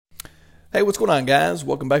Hey, what's going on, guys?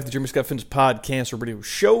 Welcome back to the Jeremy Scott Fitness Podcast Radio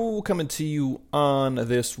Show, coming to you on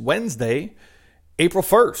this Wednesday, April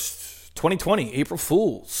 1st, 2020, April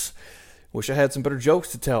Fools. Wish I had some better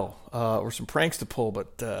jokes to tell or some pranks to pull,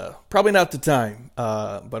 but probably not the time.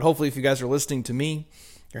 But hopefully, if you guys are listening to me,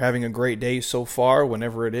 you're having a great day so far,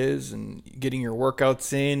 whenever it is, and getting your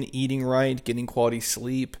workouts in, eating right, getting quality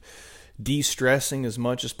sleep, de-stressing as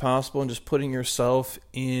much as possible, and just putting yourself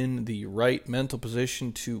in the right mental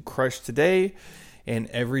position to crush today and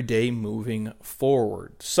every day moving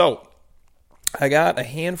forward. So, I got a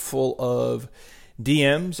handful of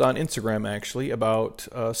DMs on Instagram, actually, about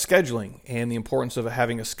scheduling and the importance of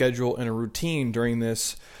having a schedule and a routine during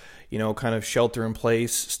this, kind of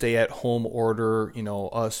shelter-in-place, stay-at-home order,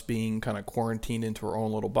 us being kind of quarantined into our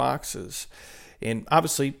own little boxes. And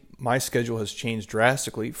obviously, my schedule has changed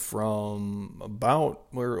drastically from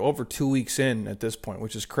we're over 2 weeks in at this point,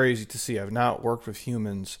 which is crazy to see. I've not worked with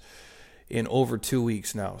humans in over 2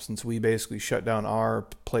 weeks now, since we basically shut down our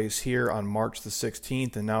place here on March the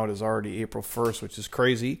 16th, and now it is already April 1st, which is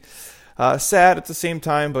crazy. Sad at the same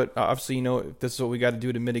time, but obviously, this is what we got to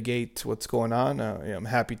do to mitigate what's going on. I'm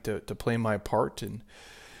happy to play my part. And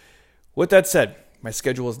with that said, my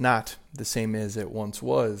schedule is not the same as it once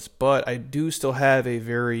was, but I do still have a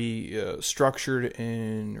very structured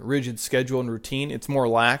and rigid schedule and routine. It's more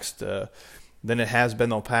laxed than it has been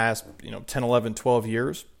the past 10, 11, 12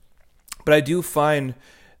 years. But I do find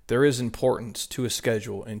there is importance to a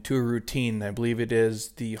schedule and to a routine. I believe it is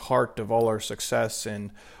the heart of all our success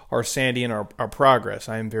and our sanity and our progress.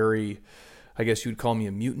 I am very, I guess you'd call me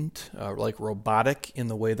a mutant, like robotic in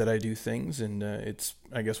the way that I do things. And it's,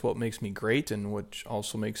 I guess, what makes me great, and which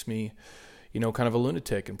also makes me, kind of a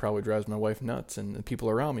lunatic and probably drives my wife nuts and the people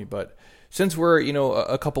around me. But since we're,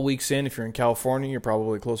 a couple weeks in, if you're in California, you're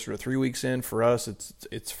probably closer to 3 weeks in. For us,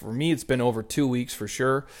 it's for me, it's been over 2 weeks for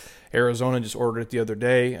sure. Arizona just ordered it the other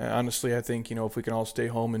day. Honestly, I think, if we can all stay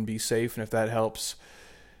home and be safe, and if that helps,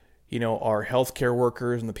 our healthcare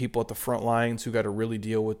workers and the people at the front lines who got to really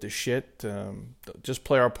deal with this shit, just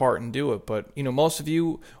play our part and do it. But, most of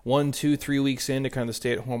you 1, 2, 3 weeks into kind of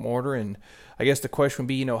stay-at-home order, and I guess the question would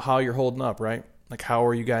be, how you're holding up, right? Like, how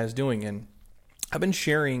are you guys doing? And I've been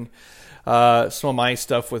sharing some of my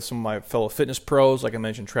stuff with some of my fellow fitness pros. Like I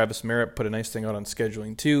mentioned, Travis Merritt put a nice thing out on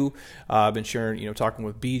scheduling too. I've been sharing, talking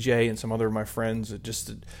with BJ and some other of my friends,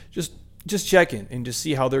 just check in and just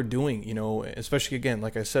see how they're doing, especially, again,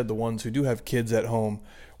 like I said, the ones who do have kids at home.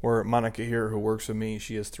 Where Monica here, who works with me,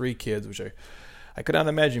 she has 3 kids, which I could not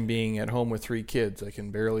imagine being at home with 3 kids. I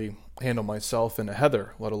can barely handle myself and a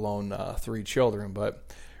Heather, let alone 3 children. But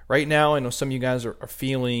right now, I know some of you guys are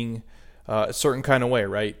feeling a certain kind of way,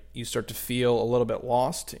 right? You start to feel a little bit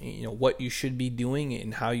lost, what you should be doing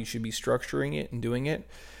and how you should be structuring it and doing it,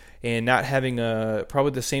 and not having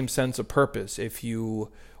probably the same sense of purpose.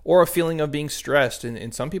 Or a feeling of being stressed,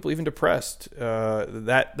 and some people even depressed,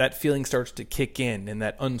 that feeling starts to kick in, and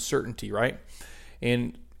that uncertainty, right?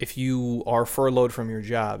 And if you are furloughed from your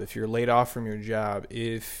job, if you're laid off from your job,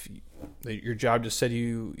 if your job just said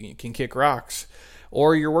you can kick rocks,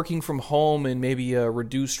 or you're working from home in maybe a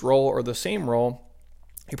reduced role or the same role,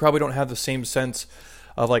 you probably don't have the same sense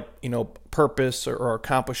of purpose or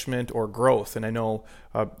accomplishment or growth. And I know,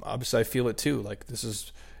 obviously I feel it too.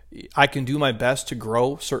 I can do my best to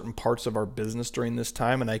grow certain parts of our business during this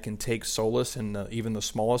time, and I can take solace in even the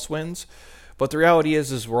smallest wins. But the reality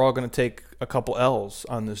is we're all going to take a couple L's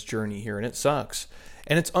on this journey here, and it sucks.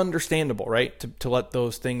 And it's understandable, right, to let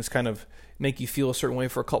those things kind of make you feel a certain way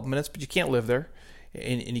for a couple minutes, but you can't live there.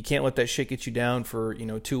 And you can't let that shit get you down for,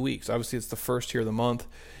 2 weeks. Obviously, it's the first here of the month.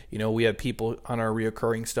 We have people on our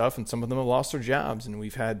reoccurring stuff, and some of them have lost their jobs, and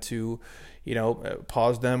we've had to,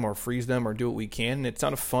 pause them or freeze them or do what we can. And it's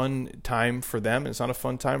not a fun time for them. It's not a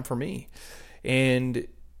fun time for me. And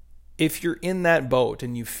if you're in that boat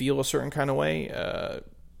and you feel a certain kind of way,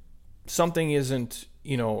 something isn't,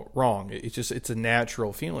 wrong. It's a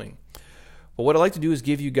natural feeling. But what I'd like to do is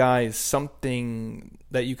give you guys something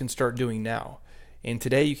that you can start doing now. And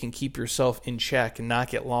today you can keep yourself in check and not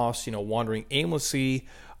get lost, wandering aimlessly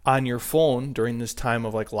on your phone during this time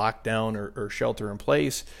of lockdown or shelter in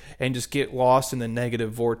place, and just get lost in the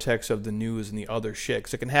negative vortex of the news and the other shit.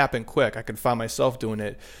 Because it can happen quick. I can find myself doing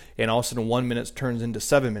it, and all of a sudden 1 minute turns into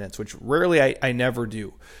 7 minutes, which rarely I never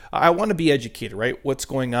do. I want to be educated, right? What's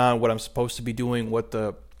going on, what I'm supposed to be doing, what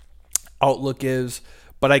the outlook is.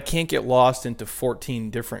 But I can't get lost into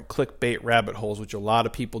 14 different clickbait rabbit holes, which a lot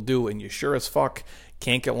of people do, and you sure as fuck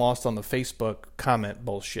can't get lost on the Facebook comment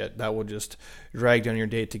bullshit. That will just drag down your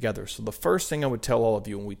day together. So the first thing I would tell all of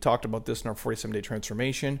you, and we talked about this in our 47-day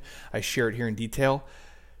transformation, I share it here in detail,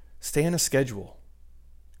 stay on a schedule.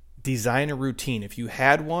 design a routine. If you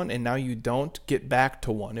had one and now you don't, get back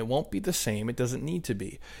to one. It won't be the same. It doesn't need to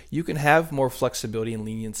be. You can have more flexibility and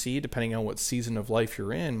leniency depending on what season of life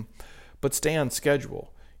you're in, but stay on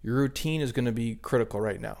schedule. Your routine is going to be critical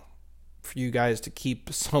right now for you guys to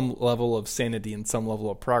keep some level of sanity and some level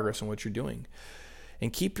of progress in what you're doing.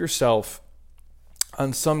 And keep yourself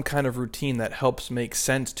on some kind of routine that helps make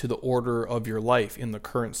sense to the order of your life in the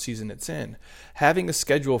current season it's in. Having a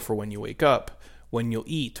schedule for when you wake up, when you'll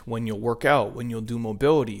eat, when you'll work out, when you'll do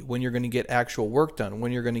mobility, when you're going to get actual work done,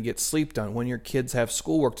 when you're going to get sleep done, when your kids have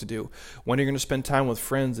schoolwork to do, when you're going to spend time with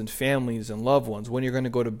friends and families and loved ones, when you're going to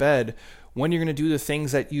go to bed, when you're going to do the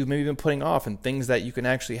things that you've maybe been putting off and things that you can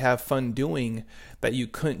actually have fun doing that you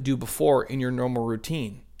couldn't do before in your normal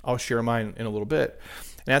routine. I'll share mine in a little bit.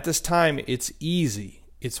 And at this time, it's easy.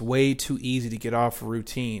 It's way too easy to get off a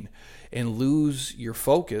routine and lose your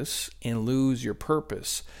focus and lose your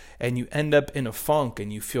purpose. And you end up in a funk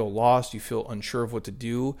and you feel lost, you feel unsure of what to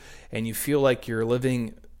do, and you feel like you're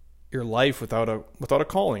living your life without a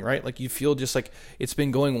calling, right? Like you feel just like it's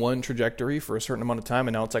been going one trajectory for a certain amount of time,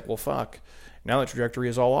 and now it's like, well, fuck. Now the trajectory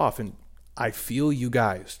is all off. And I feel you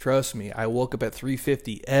guys. Trust me. I woke up at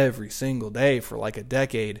 3:50 every single day for like a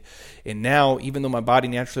decade. And now, even though my body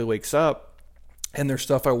naturally wakes up and there's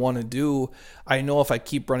stuff I want to do, I know if I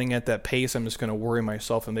keep running at that pace, I'm just going to worry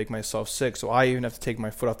myself and make myself sick. So I even have to take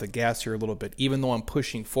my foot off the gas here a little bit. Even though I'm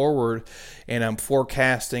pushing forward and I'm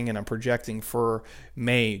forecasting and I'm projecting for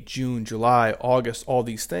May, June, July, August, all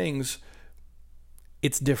these things,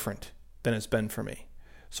 it's different than it's been for me.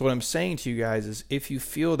 So what I'm saying to you guys is if you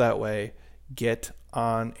feel that way, get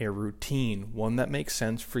on a routine, one that makes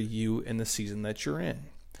sense for you in the season that you're in.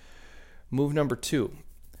 Move number 2.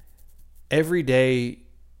 Every day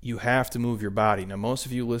you have to move your body. Now, most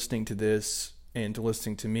of you listening to this and to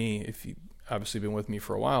listening to me, if you've obviously been with me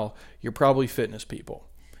for a while, you're probably fitness people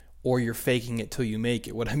or you're faking it till you make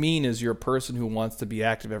it. What I mean is you're a person who wants to be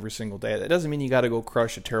active every single day. That doesn't mean you got to go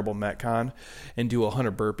crush a terrible Metcon and do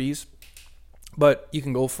 100 burpees, but you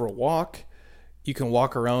can go for a walk. You can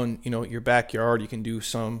walk around, your backyard. You can do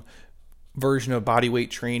some version of body weight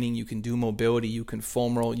training. You can do mobility. You can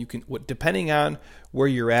foam roll. You can, depending on where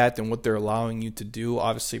you're at and what they're allowing you to do.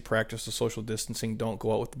 Obviously, practice the social distancing. Don't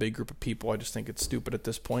go out with a big group of people. I just think it's stupid at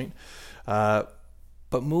this point. But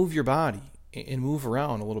move your body and move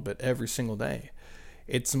around a little bit every single day.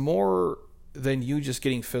 It's more than you just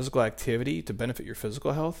getting physical activity to benefit your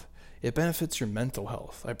physical health. It benefits your mental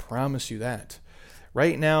health. I promise you that.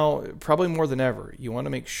 Right now, probably more than ever, you want to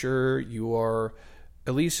make sure you are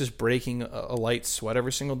at least just breaking a light sweat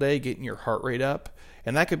every single day, getting your heart rate up.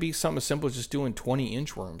 And that could be something as simple as just doing 20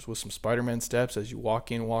 inchworms with some Spider-Man steps as you walk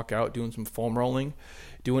in, walk out, doing some foam rolling,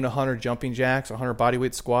 doing 100 jumping jacks, 100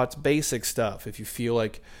 bodyweight squats, basic stuff if you feel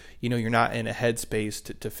like you're not in a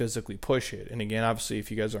headspace to physically push it. And again, obviously, if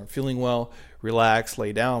you guys aren't feeling well, relax,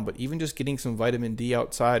 lay down. But even just getting some vitamin D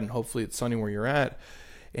outside, and hopefully it's sunny where you're at,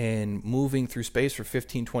 and moving through space for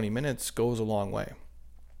 15, 20 minutes goes a long way.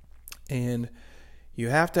 And you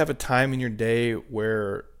have to have a time in your day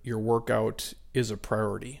where your workout is a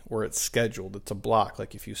priority, where it's scheduled. It's a block.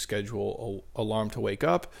 Like if you schedule an alarm to wake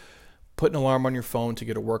up, put an alarm on your phone to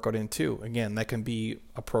get a workout in too. Again, that can be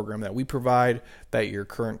a program that we provide, that your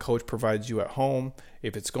current coach provides you at home.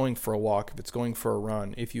 If it's going for a walk, if it's going for a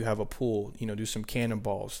run, if you have a pool, do some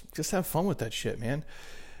cannonballs. Just have fun with that shit, man.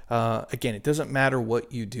 Again, it doesn't matter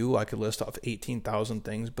what you do. I could list off 18,000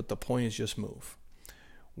 things, but the point is just move.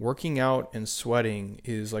 Working out and sweating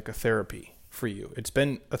is like a therapy for you. It's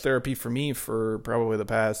been a therapy for me for probably the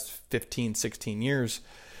past 15, 16 years,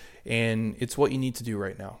 and it's what you need to do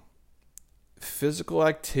right now. Physical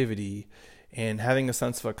activity and having a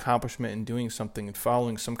sense of accomplishment in doing something and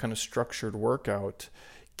following some kind of structured workout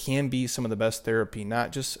can be some of the best therapy,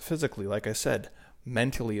 not just physically, like I said,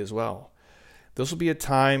 mentally as well. This will be a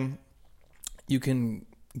time you can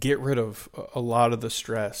get rid of a lot of the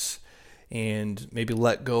stress and maybe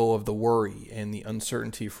let go of the worry and the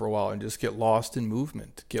uncertainty for a while and just get lost in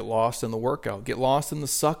movement, get lost in the workout, get lost in the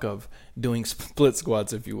suck of doing split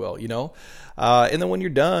squats, if you will, and then when you're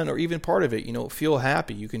done or even part of it, feel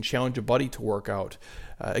happy. You can challenge a buddy to work out.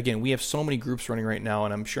 Again, we have so many groups running right now,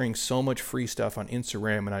 and I'm sharing so much free stuff on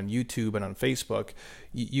Instagram and on YouTube and on Facebook.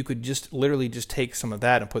 You could just literally just take some of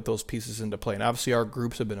that and put those pieces into play. And obviously, our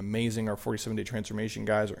groups have been amazing. Our 47-day transformation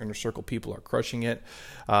guys, our inner circle people are crushing it.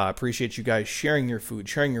 Appreciate you guys sharing your food,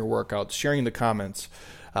 sharing your workouts, sharing the comments,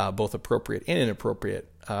 both appropriate and inappropriate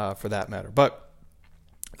for that matter. But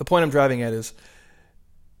the point I'm driving at is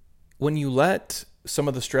when you let some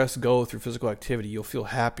of the stress go through physical activity, you'll feel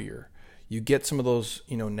happier. You get some of those,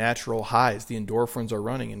 natural highs. The endorphins are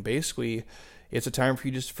running, and basically, It's a time for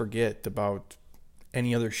you just to forget about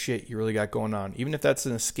any other shit you really got going on. Even if that's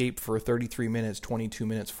an escape for 33 minutes, 22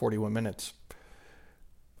 minutes, 41 minutes,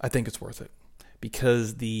 I think it's worth it.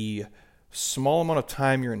 Because the small amount of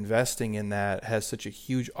time you're investing in that has such a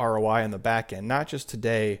huge ROI on the back end, not just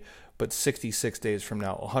today, but 66 days from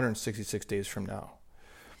now, 166 days from now.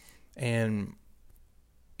 And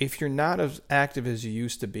if you're not as active as you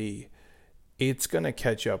used to be, it's going to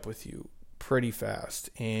catch up with you pretty fast,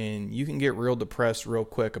 and you can get real depressed real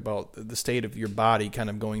quick about the state of your body kind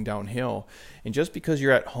of going downhill. And just because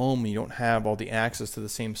you're at home and you don't have all the access to the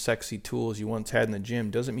same sexy tools you once had in the gym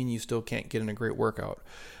doesn't mean you still can't get in a great workout.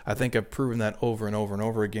 I think I've proven that over and over and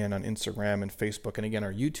over again on Instagram and Facebook. And again,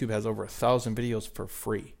 our YouTube has over 1,000 videos for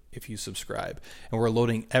free if you subscribe, and we're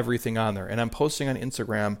loading everything on there. And I'm posting on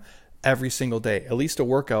Instagram every single day, at least a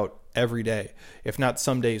workout every day, if not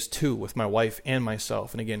some days two, with my wife and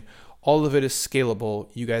myself. And again, all of it is scalable.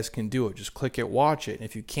 You guys can do it. Just click it, watch it. And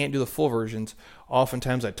if you can't do the full versions,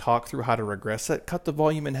 oftentimes I talk through how to regress it, cut the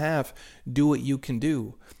volume in half, do what you can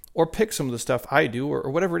do, or pick some of the stuff I do, or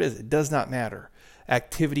whatever it is. It does not matter.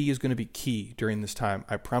 Activity is going to be key during this time.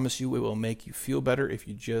 I promise you it will make you feel better if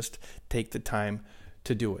you just take the time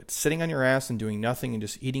to do it. Sitting on your ass and doing nothing and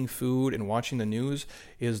just eating food and watching the news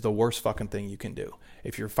is the worst fucking thing you can do.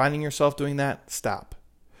 If you're finding yourself doing that, stop.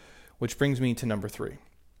 Which brings me to number 3.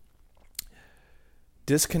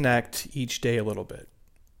 Disconnect each day a little bit.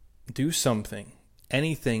 Do something,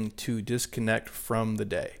 anything to disconnect from the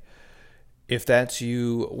day. If that's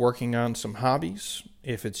you working on some hobbies,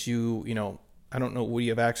 if it's you, I don't know what you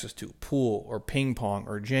have access to, pool or ping pong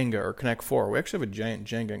or Jenga or Connect 4. We actually have a giant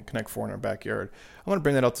Jenga and Connect 4 in our backyard. I'm going to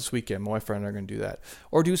bring that out this weekend. My wife and I are going to do that.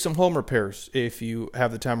 Or do some home repairs if you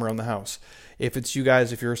have the time around the house. If it's you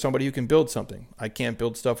guys, if you're somebody who can build something. I can't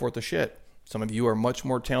build stuff worth a shit. Some of you are much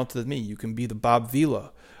more talented than me. You can be the Bob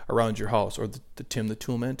Vila around your house, or the Tim the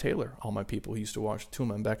Toolman Taylor. All my people who used to watch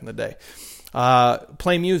Toolman back in the day.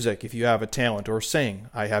 Play music if you have a talent, or sing.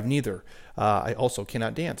 I have neither. I also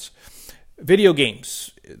cannot dance. Video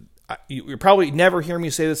games. You'll probably never hear me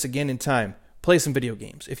say this again in time. Play some video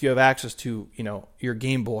games. If you have access to, your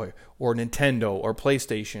Game Boy or Nintendo or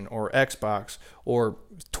PlayStation or Xbox or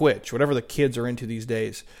Twitch, whatever the kids are into these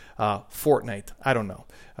days. Fortnite. I don't know.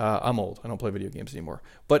 I'm old. I don't play video games anymore.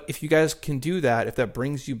 But if you guys can do that, if that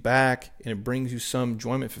brings you back and it brings you some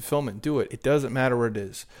enjoyment, fulfillment, do it. It doesn't matter what it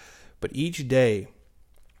is. But each day,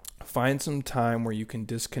 find some time where you can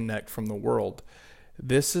disconnect from the world.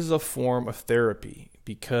 This is a form of therapy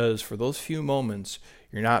because for those few moments,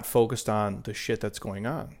 you're not focused on the shit that's going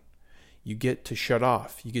on. You get to shut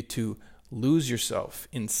off. You get to lose yourself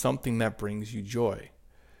in something that brings you joy.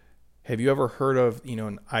 Have you ever heard of,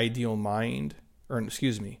 an idle mind,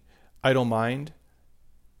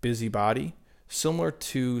 busy body? Similar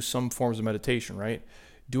to some forms of meditation, right?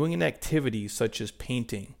 Doing an activity such as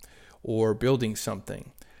painting or building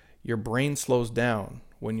something, your brain slows down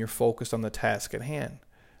when you're focused on the task at hand.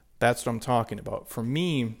 That's what I'm talking about. For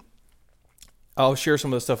me, I'll share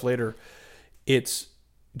some of the stuff later. It's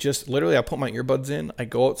just literally I put my earbuds in, I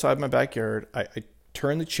go outside my backyard, I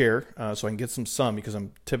turn the chair so I can get some sun because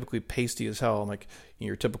I'm typically pasty as hell. I'm like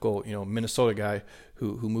your typical Minnesota guy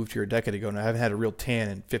who moved here a decade ago, and I haven't had a real tan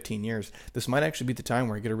in 15 years. This might actually be the time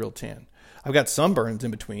where I get a real tan. I've got sunburns in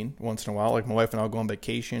between once in a while. Like my wife and I will go on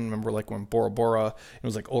vacation. Remember like when Bora Bora, it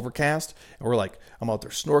was like overcast, and we're like, I'm out there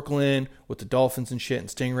snorkeling with the dolphins and shit and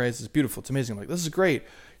stingrays. It's beautiful. It's amazing. I'm like, this is great.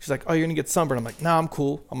 She's like, oh, you're going to get sunburned. I'm like, nah, I'm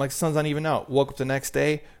cool. I'm like, the sun's not even out. Woke up the next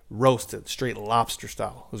day, roasted, straight lobster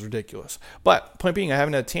style. It was ridiculous. But point being, I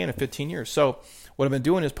haven't had a tan in 15 years. So what I've been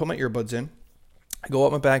doing is put my earbuds in. I go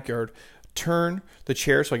out my backyard, turn the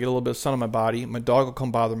chair so I get a little bit of sun on my body. My dog will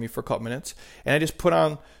come bother me for a couple minutes. And I just put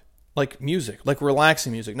on like music, like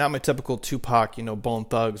relaxing music, not my typical Tupac, Bone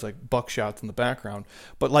Thugs, like buckshots in the background,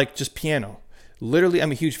 but like just piano. Literally,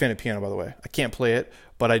 I'm a huge fan of piano, by the way. I can't play it,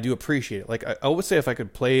 but I do appreciate it. Like I always say, if I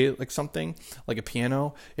could play like something like a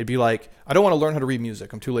piano, it'd be like, I don't want to learn how to read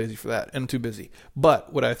music. I'm too lazy for that, and I'm too busy.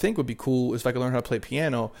 But what I think would be cool is if I could learn how to play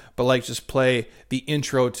piano, but like just play the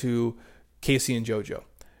intro to Casey and JoJo,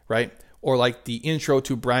 right? Or like the intro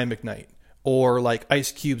to Brian McKnight. Or like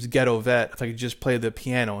Ice Cube's Ghetto Vet, if I could just play the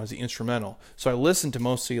piano as the instrumental. So I listen to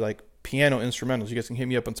mostly like piano instrumentals. You guys can hit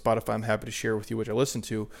me up on Spotify. I'm happy to share with you which I listen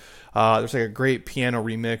to. There's like a great piano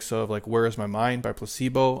remix of like Where Is My Mind by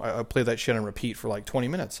Placebo. I play that shit on repeat for like 20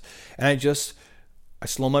 minutes. And I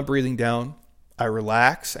slow my breathing down. I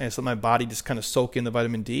relax and I just let my body just kind of soak in the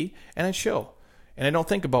vitamin D, and I chill. And I don't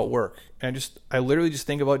think about work. And I literally just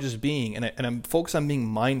think about just being. And I'm focused on being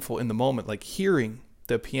mindful in the moment, like hearing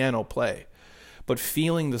the piano play. But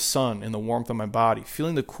feeling the sun and the warmth of my body,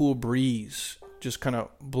 feeling the cool breeze just kind of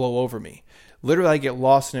blow over me. Literally, I get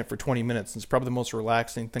lost in it for 20 minutes. It's probably the most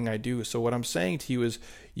relaxing thing I do. So what I'm saying to you is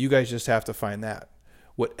you guys just have to find that.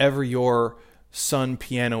 Whatever your sun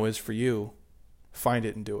piano is for you, find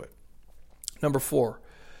it and do it. Number 4,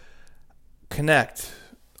 connect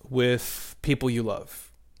with people you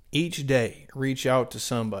love. Each day, reach out to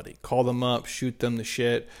somebody. Call them up, shoot them the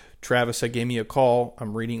shit. Travis gave me a call.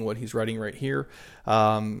 I'm reading what he's writing right here.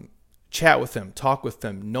 Chat with them, talk with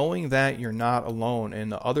them, knowing that you're not alone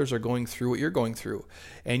and the others are going through what you're going through.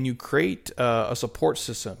 And you create a support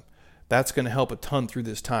system. That's going to help a ton through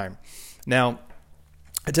this time. Now,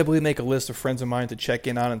 I typically make a list of friends of mine to check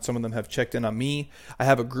in on, and some of them have checked in on me. I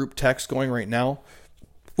have a group text going right now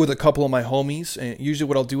with a couple of my homies, and usually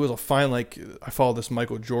what I'll do is I'll find, like, I follow this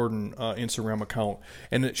Michael Jordan Instagram account,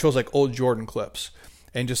 and it shows like old Jordan clips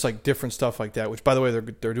and just like different stuff like that, which, by the way,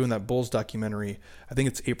 they're doing that Bulls documentary. I think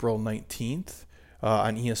it's April 19th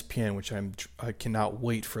on ESPN, which I cannot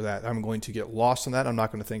wait for that. I'm going to get lost in that. I'm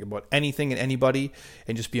not going to think about anything and anybody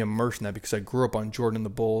and just be immersed in that, because I grew up on Jordan and the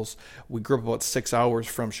Bulls. We grew up about 6 hours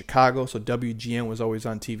from Chicago, so WGN was always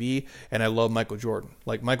on TV, and I love Michael Jordan.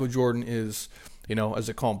 Like, Michael Jordan is, you know, as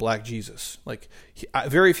they call him, Black Jesus. Like,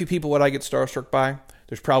 very few people would I get starstruck by.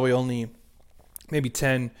 There's probably only maybe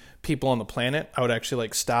 10 people on the planet I would actually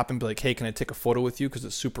like stop and be like, hey, can I take a photo with you? Because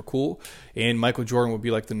it's super cool. And Michael Jordan would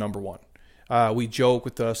be like the number one. We joke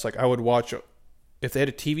with us, like I would watch, if they had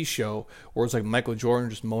a TV show where it's like Michael Jordan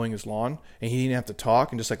just mowing his lawn and he didn't have to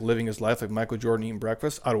talk and just like living his life like Michael Jordan eating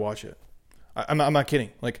breakfast, I'd watch it. I'm not kidding.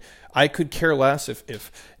 Like, I could care less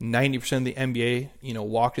if 90% of the NBA, you know,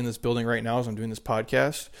 walked in this building right now as I'm doing this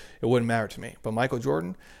podcast. It wouldn't matter to me. But Michael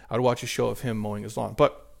Jordan, I'd watch a show of him mowing his lawn.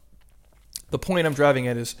 But the point I'm driving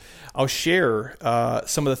at is I'll share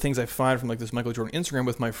some of the things I find from like this Michael Jordan Instagram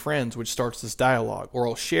with my friends, which starts this dialogue. Or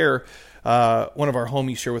I'll share, one of our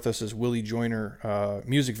homies share with us his Willie Joyner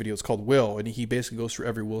music video. It's called Will, and he basically goes through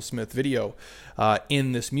every Will Smith video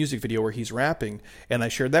in this music video where he's rapping. And I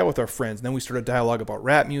shared that with our friends. And then we started a dialogue about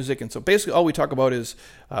rap music. And so basically all we talk about is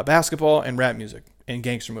basketball and rap music and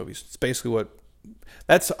gangster movies. It's basically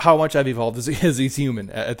that's how much I've evolved as a human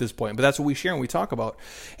at this point. But that's what we share and we talk about.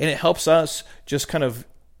 And it helps us just kind of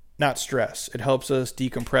not stress. It helps us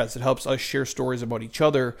decompress. It helps us share stories about each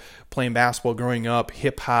other, playing basketball, growing up,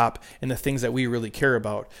 hip hop, and the things that we really care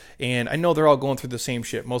about. And I know they're all going through the same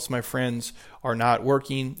shit. Most of my friends are not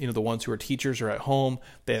working. You know, the ones who are teachers are at home.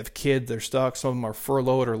 They have kids. They're stuck. Some of them are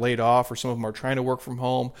furloughed or laid off, or some of them are trying to work from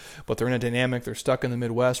home, but they're in a dynamic. They're stuck in the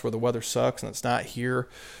Midwest where the weather sucks and it's not here.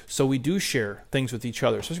 So we do share things with each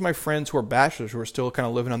other, especially my friends who are bachelors who are still kind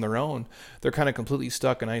of living on their own. They're kind of completely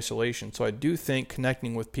stuck in isolation. So I do think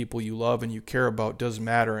connecting with people you love and you care about does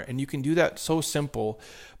matter. And you can do that so simple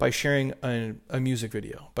by sharing a music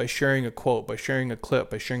video, by sharing a quote, by sharing a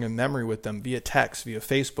clip, by sharing a memory with them via text, via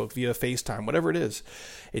Facebook, via FaceTime, whatever it is.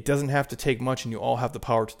 It doesn't have to take much, and you all have the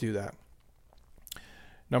power to do that.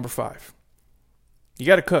 Number 5, you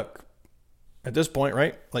got to cook. At this point,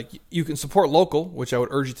 right? Like, you can support local, which I would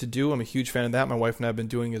urge you to do. I'm a huge fan of that. My wife and I have been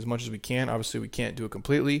doing as much as we can. Obviously, we can't do it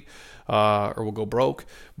completely, or we'll go broke.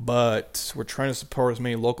 But we're trying to support as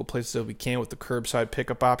many local places as we can with the curbside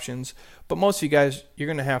pickup options. But most of you guys, you're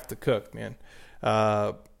going to have to cook, man.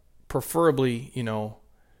 Preferably, you know,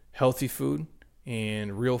 healthy food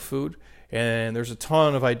and real food. And there's a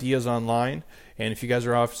ton of ideas online. And if you guys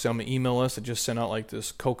are obviously on my email list, I just sent out like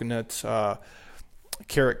this coconut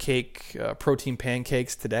carrot cake, protein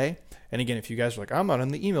pancakes today. And again, if you guys are like, I'm not on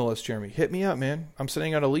the email list, Jeremy, hit me up, man. I'm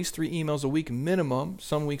sending out at least 3 emails a week minimum.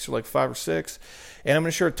 Some weeks are like 5 or 6. And I'm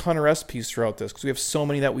going to share a ton of recipes throughout this because we have so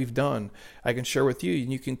many that we've done. I can share with you,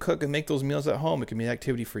 and you can cook and make those meals at home. It can be an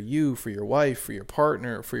activity for you, for your wife, for your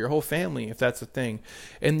partner, for your whole family, if that's the thing.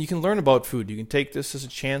 And you can learn about food. You can take this as a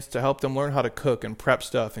chance to help them learn how to cook and prep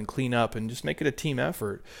stuff and clean up and just make it a team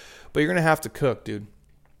effort. But you're going to have to cook, dude.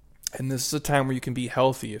 And this is a time where you can be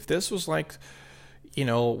healthy. If this was like, you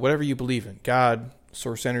know, whatever you believe in, God,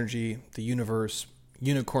 source energy, the universe,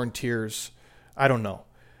 unicorn tears, I don't know.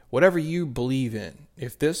 Whatever you believe in,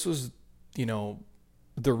 if this was, you know,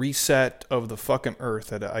 the reset of the fucking earth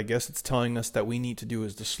that I guess it's telling us that we need to do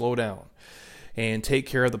is to slow down and take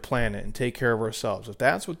care of the planet and take care of ourselves. If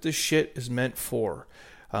that's what this shit is meant for,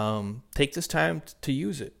 take this time to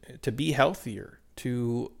use it, to be healthier,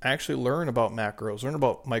 to actually learn about macros, learn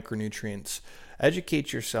about micronutrients,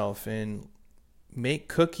 educate yourself, and make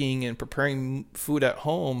cooking and preparing food at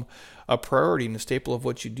home a priority and a staple of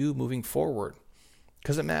what you do moving forward,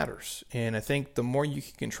 because it matters. And I think the more you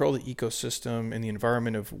can control the ecosystem and the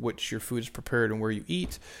environment of which your food is prepared and where you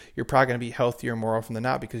eat, you're probably going to be healthier more often than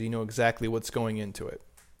not because you know exactly what's going into it.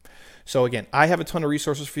 So again, I have a ton of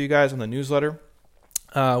resources for you guys on the newsletter.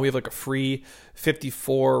 We have like a free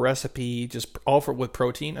 54 recipe, just all with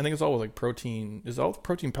protein. I think it's all with like protein. Is it all with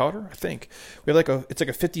protein powder? I think we have it's like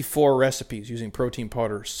a 54 recipes using protein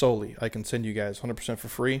powder solely. I can send you guys 100% for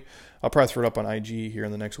free. I'll probably throw it up on IG here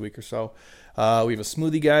in the next week or so. We have a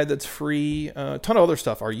smoothie guide that's free. A ton of other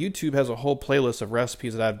stuff. Our YouTube has a whole playlist of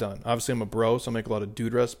recipes that I've done. Obviously, I'm a bro, so I make a lot of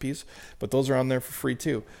dude recipes, but those are on there for free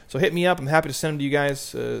too. So hit me up. I'm happy to send them to you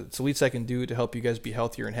guys. It's the least I can do to help you guys be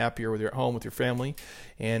healthier and happier with your home, with your family,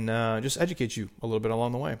 and just educate you a little bit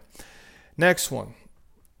along the way. Next one.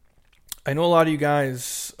 I know a lot of you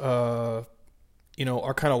guys, are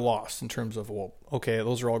kind of lost in terms of, well, okay,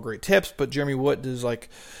 those are all great tips, but Jeremy, what does like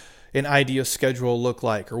an ideal schedule look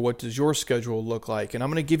like, or what does your schedule look like? And I'm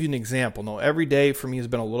going to give you an example. Now, every day for me has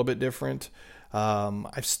been a little bit different.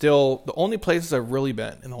 The only places I've really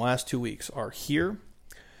been in the last 2 weeks are here,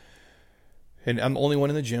 and I'm the only one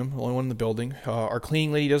in the gym, the only one in the building. Our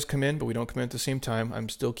cleaning lady does come in, but we don't come in at the same time. I'm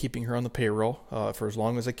still keeping her on the payroll for as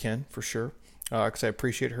long as I can, for sure, because I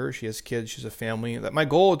appreciate her. She has kids. She's a family. My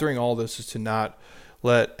goal during all this is to not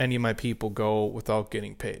let any of my people go without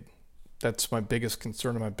getting paid. That's my biggest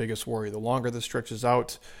concern and my biggest worry. The longer this stretches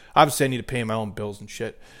out, obviously I need to pay my own bills and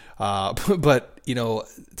shit. But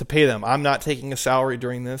to pay them, I'm not taking a salary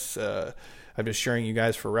during this. I'm just sharing you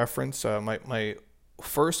guys for reference. My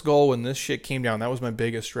first goal when this shit came down, that was my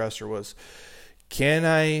biggest stressor, was can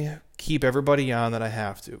I keep everybody on that I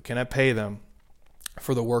have to? Can I pay them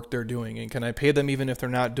for the work they're doing? And can I pay them even if they're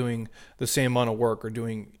not doing the same amount of work or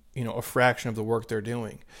doing, a fraction of the work they're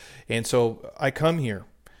doing? And so I come here.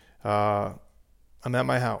 I'm at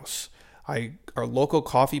my house. Our local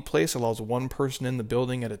coffee place allows one person in the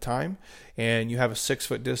building at a time, and you have a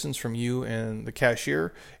 6-foot distance from you and the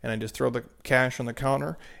cashier, and I just throw the cash on the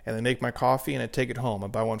counter, and I make my coffee, and I take it home. I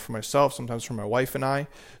buy one for myself, sometimes for my wife and I.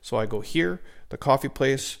 So I go here, the coffee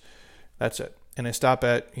place, that's it. And I stop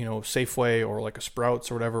at, Safeway or like a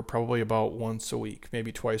Sprouts or whatever, probably about once a week,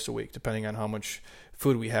 maybe twice a week, depending on how much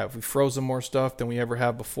food we have. We've frozen more stuff than we ever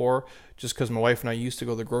have before, just because my wife and I used to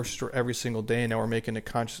go to the grocery store every single day, and now we're making a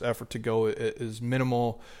conscious effort to go as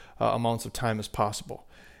minimal amounts of time as possible.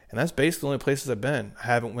 And that's basically the only places I've been. I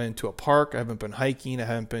haven't went to a park. I haven't been hiking. I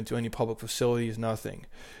haven't been to any public facilities, nothing.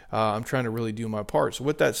 I'm trying to really do my part. So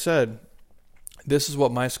with that said, this is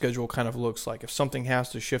what my schedule kind of looks like. If something has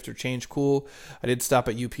to shift or change, cool. I did stop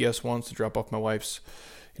at UPS once to drop off my wife's,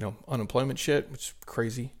 unemployment shit, which is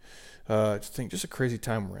crazy. Just a crazy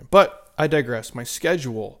time we're in. But I digress. My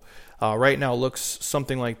schedule right now looks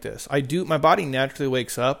something like this. My body naturally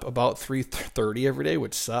wakes up about 3:30 every day,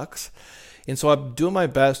 which sucks. And so I'm doing my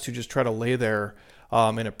best to just try to lay there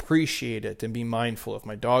and appreciate it and be mindful. If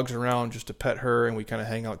my dog's around, just to pet her and we kind of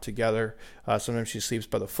hang out together. Sometimes she sleeps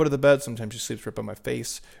by the foot of the bed. Sometimes she sleeps right by my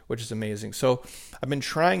face, which is amazing. So I've been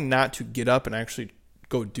trying not to get up and actually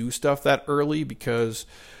go do stuff that early because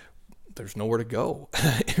there's nowhere to go,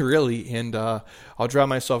 really, and I'll drive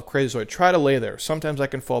myself crazy. So I try to lay there. Sometimes I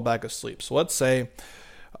can fall back asleep. So let's say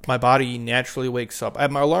my body naturally wakes up.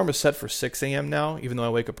 My alarm is set for 6 a.m. now, even though I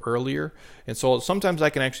wake up earlier. And so sometimes I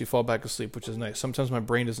can actually fall back asleep, which is nice. Sometimes my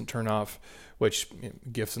brain doesn't turn off, which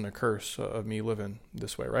gift and a curse of me living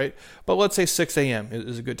this way, right? But let's say 6 a.m.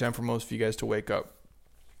 is a good time for most of you guys to wake up.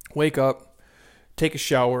 Wake up, take a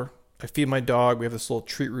shower. I feed my dog. We have this little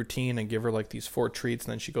treat routine. I give her like these 4 treats,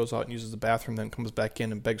 and then she goes out and uses the bathroom, then comes back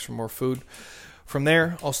in and begs for more food. From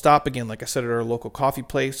there, I'll stop again, like I said, at our local coffee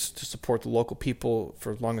place to support the local people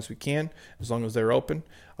for as long as we can, as long as they're open.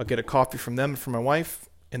 I'll get a coffee from them and from my wife,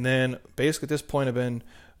 and then basically at this point I've been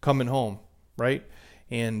coming home, right?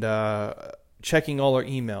 And checking all our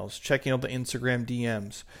emails, checking all the Instagram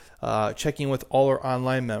DMs, checking with all our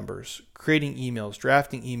online members, creating emails,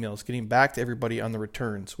 drafting emails, getting back to everybody on the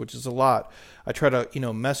returns, which is a lot. I try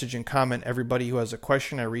to, message and comment everybody who has a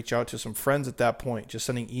question. I reach out to some friends at that point, just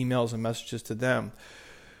sending emails and messages to them.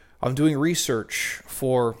 I'm doing research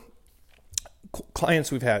for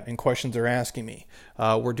clients we've had and questions they're asking me.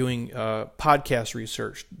 We're doing podcast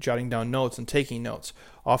research, jotting down notes and taking notes.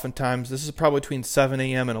 Oftentimes, this is probably between 7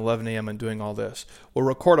 a.m. and 11 a.m. and doing all this. We'll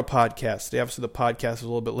record a podcast. Today, obviously, the podcast is a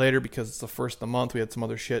little bit later because it's the first of the month. We had some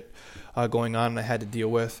other shit going on and I had to deal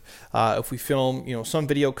with. If we film, some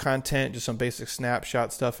video content, just some basic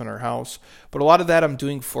snapshot stuff in our house. But a lot of that I'm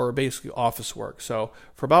doing for basically office work. So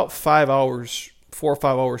for about 4 or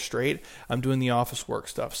 5 hours straight, I'm doing the office work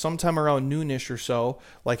stuff. Sometime around noonish or so,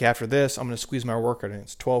 like after this, I'm going to squeeze my workout in.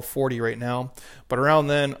 It's 12:40 right now. But around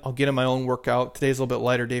then, I'll get in my own workout. Today's a little bit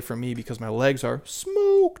lighter day for me because my legs are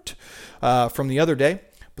smoked from the other day.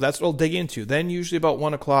 But that's what I'll dig into. Then usually about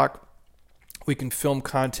 1 o'clock, We can film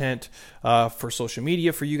content for social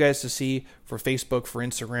media for you guys to see, for Facebook, for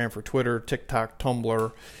Instagram, for Twitter, TikTok,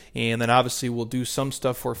 Tumblr. And then obviously we'll do some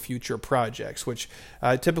stuff for future projects, which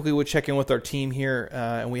typically we'll check in with our team here.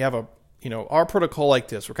 And we have our protocol like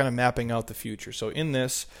this. We're kind of mapping out the future. So in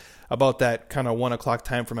this, about that kind of 1 o'clock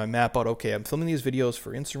time frame, I map out, okay, I'm filming these videos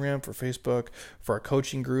for Instagram, for Facebook, for our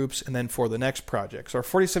coaching groups, and then for the next project. So our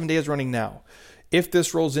 47 days running now. If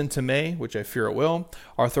this rolls into May, which I fear it will,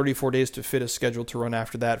 our 34 days to fit is scheduled to run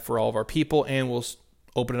after that for all of our people, and we'll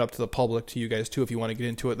open it up to the public, to you guys too, if you want to get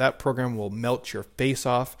into it. That program will melt your face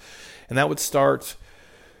off, and that would start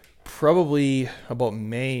probably about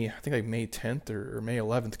May, I think like May 10th or May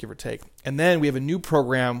 11th, give or take. And then we have a new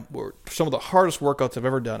program where some of the hardest workouts I've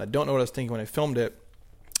ever done. I don't know what I was thinking when I filmed it.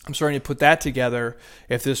 I'm starting to put that together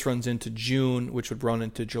if this runs into June, which would run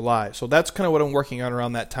into July. So that's kind of what I'm working on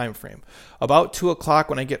around that time frame. About 2 o'clock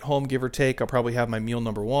when I get home, give or take, I'll probably have my meal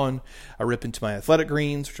number one. I rip into my athletic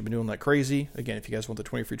greens, which I've been doing like crazy. Again, if you guys want the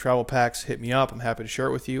 20 free travel packs, hit me up. I'm happy to share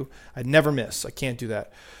it with you. I never miss. I can't do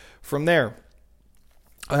that. From there,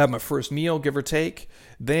 I'll have my first meal, give or take.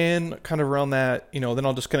 Then kind of around that, then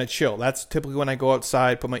I'll just kind of chill. That's typically when I go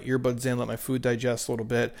outside, put my earbuds in, let my food digest a little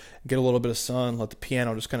bit, get a little bit of sun, let the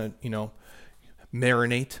piano just kind of,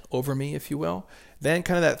 marinate over me, if you will. Then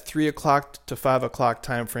kind of that 3 o'clock to 5 o'clock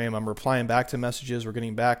time frame, I'm replying back to messages. We're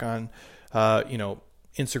getting back on,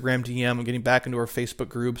 Instagram DM. I'm getting back into our Facebook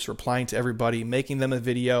groups, replying to everybody, making them a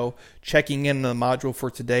video, checking in on the module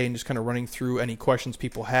for today, and just kind of running through any questions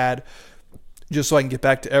people had, just so I can get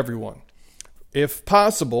back to everyone. If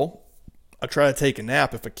possible, I'll try to take a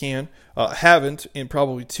nap if I can. Haven't in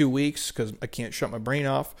probably 2 weeks because I can't shut my brain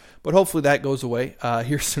off. But hopefully that goes away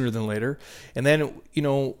here sooner than later. And then,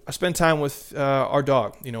 I spend time with our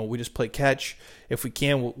dog. We just play catch. If we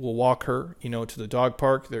can, we'll walk her, to the dog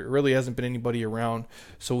park. There really hasn't been anybody around,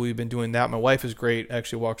 so we've been doing that. My wife is great.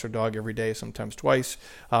 Actually walks our dog every day, sometimes twice.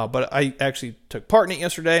 But I actually took part in it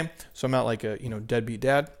yesterday, so I'm not like a, deadbeat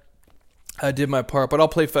dad. I did my part, but I'll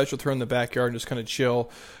play fetch with her in the backyard and just kind of chill,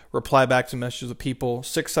 reply back to messages of people.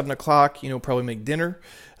 6, 7 o'clock, probably make dinner,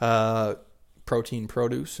 protein,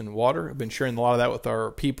 produce, and water. I've been sharing a lot of that with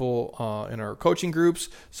our people in our coaching groups.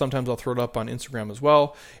 Sometimes I'll throw it up on Instagram as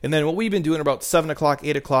well. And then what we've been doing about 7 o'clock,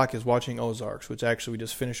 8 o'clock is watching Ozarks, which actually we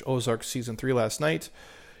just finished Ozarks Season 3 last night.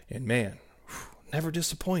 And man, never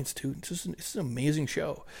disappoints, dude. It's an amazing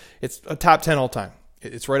show. It's a top 10 all time.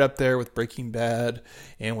 It's right up there with Breaking Bad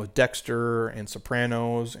and with Dexter and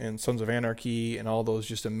Sopranos and Sons of Anarchy and all those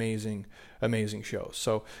just amazing, amazing shows.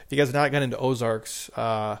 So if you guys have not gotten into Ozarks,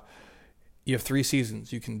 you have 3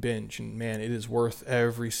 seasons you can binge. And, man, it is worth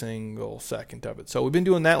every single second of it. So we've been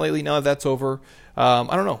doing that lately. Now that that's over, I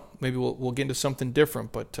don't know. Maybe we'll get into something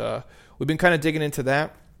different. But we've been kind of digging into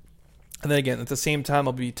that. And then again, at the same time,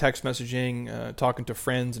 I'll be text messaging, talking to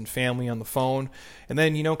friends and family on the phone. And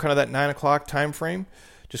then, kind of that 9 o'clock time frame,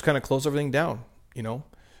 just kind of close everything down,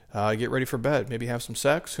 get ready for bed, maybe have some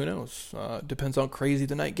sex, who knows? Depends on how crazy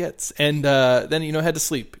the night gets. And then, head to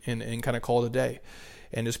sleep and kind of call it a day.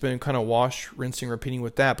 And just been kind of wash, rinsing, repeating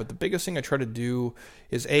with that. But the biggest thing I try to do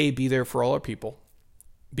is, A, be there for all our people.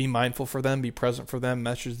 Be mindful for them, be present for them,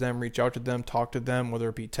 message them, reach out to them, talk to them, whether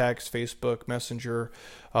it be text, Facebook, Messenger,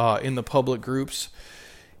 in the public groups,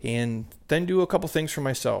 and then do a couple things for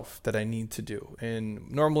myself that I need to do. And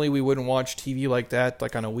normally we wouldn't watch TV like that,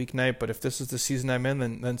 like on a weeknight, but if this is the season I'm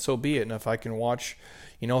in, then so be it. And if I can watch,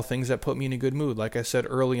 things that put me in a good mood, like I said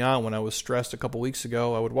early on when I was stressed a couple weeks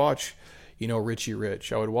ago, I would watch, Richie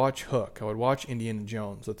Rich. I would watch Hook. I would watch Indiana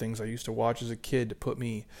Jones, the things I used to watch as a kid to put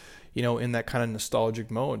me in that kind of nostalgic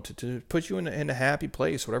mode, to put you in a happy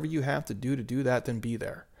place. Whatever you have to do that, then be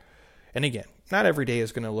there. And again, not every day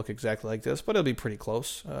is going to look exactly like this, but it'll be pretty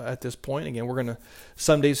close at this point. Again, we're going to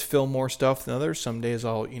some days film more stuff than others. Some days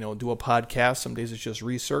I'll, do a podcast. Some days it's just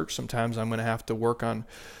research. Sometimes I'm going to have to work on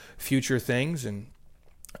future things. And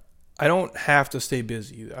I don't have to stay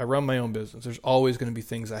busy. I run my own business. There's always going to be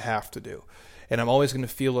things I have to do. And I'm always going to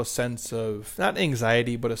feel a sense of, not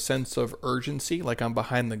anxiety, but a sense of urgency, like I'm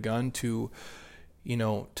behind the gun to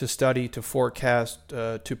study, to forecast,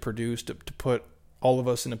 to produce, to put all of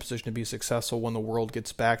us in a position to be successful when the world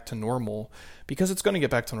gets back to normal, because it's going to get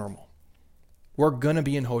back to normal. We're going to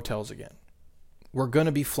be in hotels again. We're going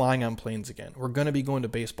to be flying on planes again. We're going to be going to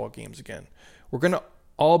baseball games again. We're going to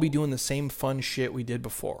all be doing the same fun shit we did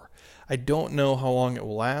before. I don't know how long it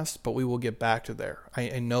will last, but we will get back to there.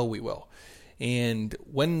 I know we will. And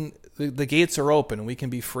when the gates are open and we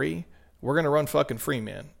can be free, we're going to run fucking free,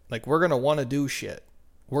 man. Like, we're going to want to do shit.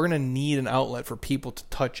 We're going to need an outlet for people to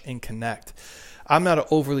touch and connect. I'm not an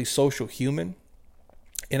overly social human,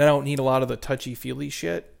 and I don't need a lot of the touchy-feely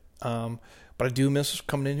shit. But But I do miss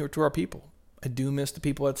coming in here to our people. I do miss the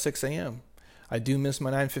people at 6 a.m. I do miss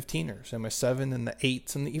my 9:15ers and my 7 and the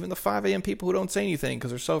 8s and even the 5 a.m. people who don't say anything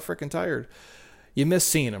because they're so freaking tired. You miss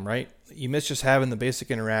seeing them, right? You miss just having the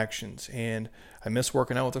basic interactions. And I miss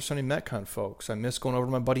working out with our Sunday Metcon folks. I miss going over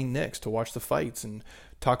to my buddy Nick's to watch the fights and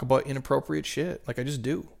talk about inappropriate shit. Like I just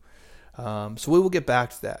do. So we will get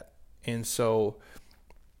back to that. And so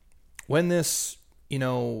when this,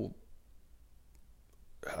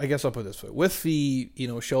 I guess I'll put it this way. With the,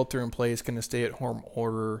 shelter in place, kind of stay at home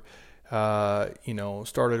order,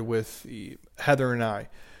 started with Heather and I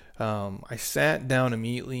sat down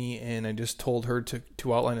immediately and I just told her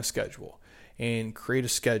to outline a schedule and create a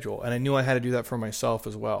schedule. And I knew I had to do that for myself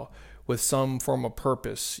as well with some form of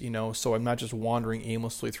purpose, so I'm not just wandering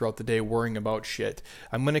aimlessly throughout the day worrying about shit.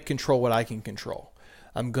 I'm going to control what I can control.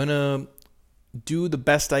 I'm going to do the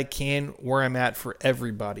best I can where I'm at for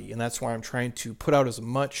everybody. And that's why I'm trying to put out as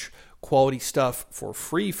much quality stuff for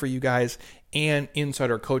free for you guys and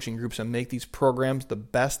inside our coaching groups and make these programs the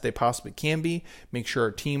best they possibly can be. Make sure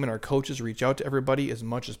our team and our coaches reach out to everybody as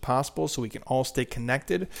much as possible so we can all stay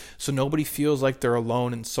connected so nobody feels like they're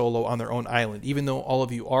alone and solo on their own island. Even though all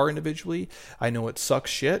of you are individually, I know it sucks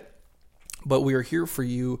shit. But we are here for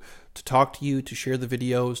you, to talk to you, to share the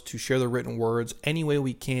videos, to share the written words, any way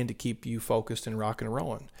we can to keep you focused and rocking and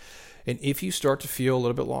rolling. And if you start to feel a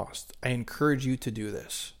little bit lost, I encourage you to do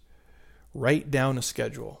this. Write down a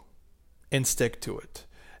schedule and stick to it.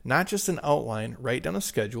 Not just an outline, write down a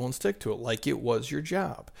schedule and stick to it like it was your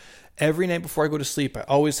job. Every night before I go to sleep, I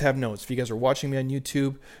always have notes. If you guys are watching me on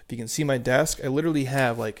YouTube, if you can see my desk, I literally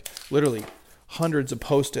have hundreds of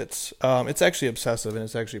Post-its. It's actually obsessive and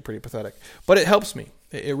it's actually pretty pathetic, but it helps me.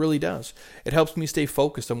 It really does. It helps me stay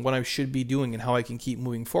focused on what I should be doing and how I can keep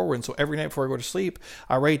moving forward. And so every night before I go to sleep,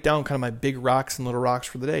 I write down kind of my big rocks and little rocks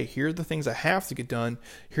for the day. Here are the things I have to get done.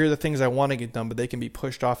 Here are the things I want to get done, but they can be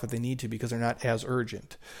pushed off if they need to because they're not as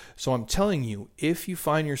urgent. So I'm telling you, if you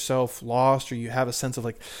find yourself lost or you have a sense of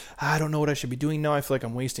I don't know what I should be doing now. I feel like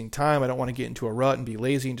I'm wasting time. I don't want to get into a rut and be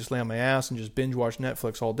lazy and just lay on my ass and just binge watch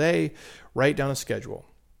Netflix all day. Write down a schedule.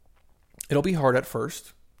 It'll be hard at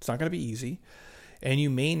first. It's not going to be easy. And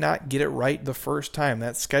you may not get it right the first time.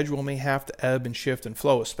 That schedule may have to ebb and shift and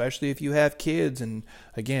flow, especially if you have kids. And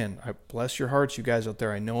again, I bless your hearts, you guys out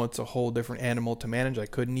there. I know it's a whole different animal to manage. I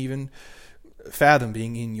couldn't even fathom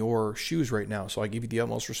being in your shoes right now. So I give you the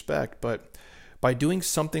utmost respect. But by doing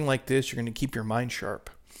something like this, you're going to keep your mind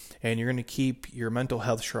sharp. And you're going to keep your mental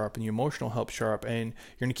health sharp and your emotional health sharp. And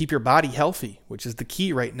you're going to keep your body healthy, which is the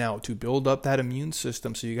key right now to build up that immune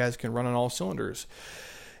system so you guys can run on all cylinders.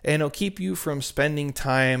 And it'll keep you from spending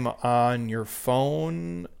time on your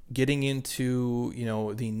phone, getting into,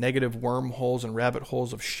 the negative wormholes and rabbit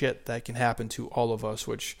holes of shit that can happen to all of us,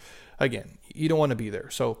 which, again, you don't want to be there.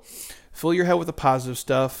 So fill your head with the positive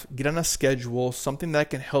stuff, get on a schedule, something that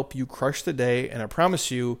can help you crush the day. And I promise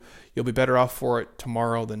you'll be better off for it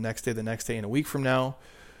tomorrow, the next day, and a week from now.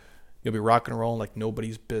 You'll be rocking and rolling like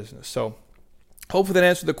nobody's business. So hopefully that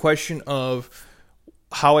answered the question of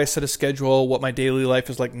how I set a schedule, what my daily life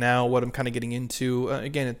is like now, what I'm kind of getting into.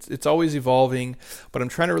 Again, it's always evolving, but I'm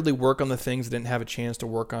trying to really work on the things I didn't have a chance to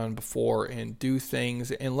work on before and do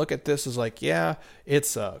things and look at this as yeah, it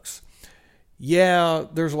sucks. Yeah,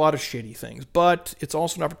 there's a lot of shitty things, but it's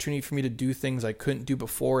also an opportunity for me to do things I couldn't do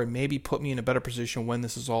before and maybe put me in a better position when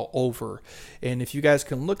this is all over. And if you guys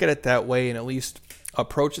can look at it that way and at least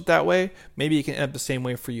approach it that way, maybe it can end up the same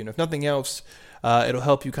way for you. And if nothing else, it'll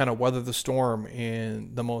help you kind of weather the storm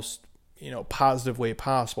in the most, positive way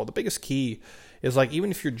possible. The biggest key is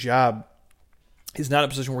even if your job is not a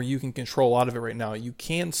position where you can control a lot of it right now, you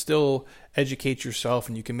can still educate yourself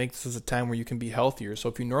and you can make this as a time where you can be healthier. So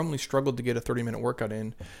if you normally struggled to get a 30-minute workout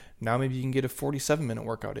in, now maybe you can get a 47-minute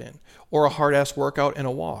workout in, or a hard-ass workout and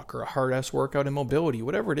a walk, or a hard-ass workout in mobility,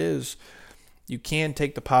 whatever it is. You can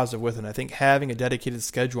take the positive with it. And I think having a dedicated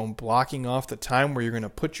schedule and blocking off the time where you're going to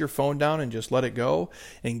put your phone down and just let it go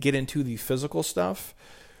and get into the physical stuff,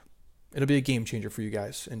 it'll be a game changer for you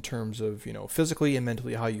guys in terms of, physically and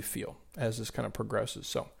mentally how you feel as this kind of progresses.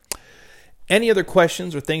 So any other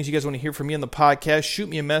questions or things you guys want to hear from me on the podcast, shoot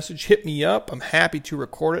me a message, hit me up. I'm happy to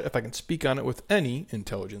record it if I can speak on it with any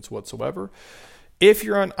intelligence whatsoever. If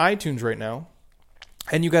you're on iTunes right now,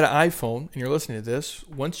 and you got an iPhone and you're listening to this,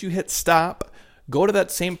 once you hit stop, go to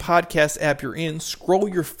that same podcast app you're in, scroll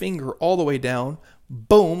your finger all the way down,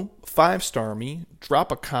 boom, 5-star me,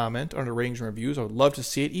 drop a comment under ratings and reviews. I would love to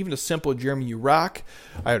see it. Even a simple Jeremy, you rock,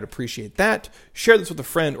 I would appreciate that. Share this with a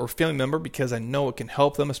friend or family member because I know it can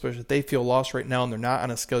help them, especially if they feel lost right now and they're not on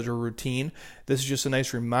a schedule routine. This is just a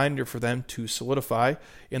nice reminder for them to solidify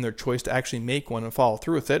in their choice to actually make one and follow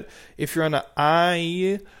through with it. If you're on an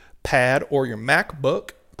iPad or your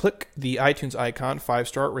MacBook, click the iTunes icon,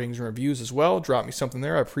 5-star ratings and reviews as well. Drop me something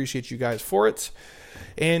there. I appreciate you guys for it.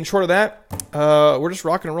 And short of that, we're just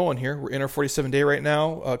rocking and rolling here. We're in our 47-day right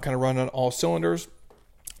now, kind of running on all cylinders.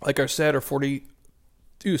 Like I said, our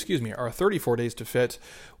 34 days to fit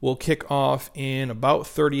will kick off in about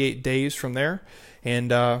 38 days from there. And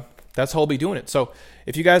that's how I'll be doing it. So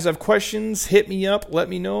if you guys have questions, hit me up. Let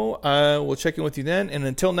me know. We'll check in with you then. And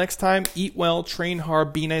until next time, eat well, train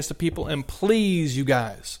hard, be nice to people, and please, you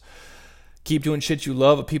guys, keep doing shit you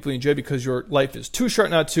love, of people you enjoy, because your life is too short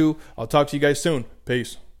not to. I'll talk to you guys soon.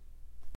 Peace.